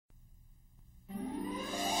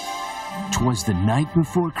'Twas the night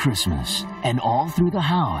before Christmas, and all through the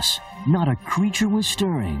house, not a creature was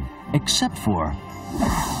stirring, except for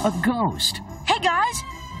a ghost. Hey, guys!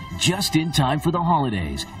 Just in time for the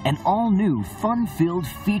holidays, an all-new, fun-filled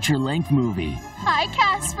feature-length movie. Hi,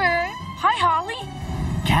 Casper. Hi, Holly.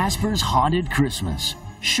 Casper's Haunted Christmas,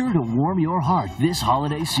 sure to warm your heart this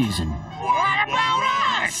holiday season. What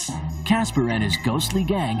about us? Casper and his ghostly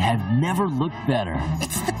gang have never looked better.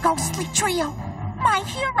 It's the ghostly trio, my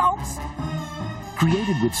heroes.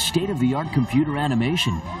 Created with state-of-the-art computer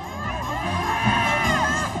animation.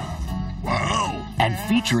 Wow. And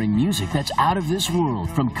featuring music that's out of this world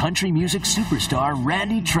from country music superstar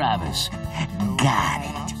Randy Travis. Got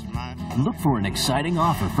it. Look for an exciting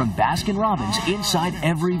offer from Baskin-Robbins inside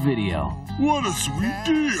every video. What a sweet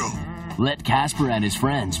deal. Let Casper and his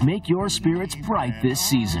friends make your spirits bright this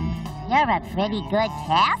season. You're a pretty good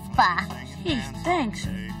Casper. Gee, thanks.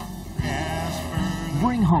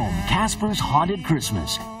 Bring home Casper's Haunted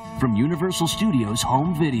Christmas from Universal Studios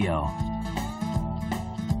Home Video.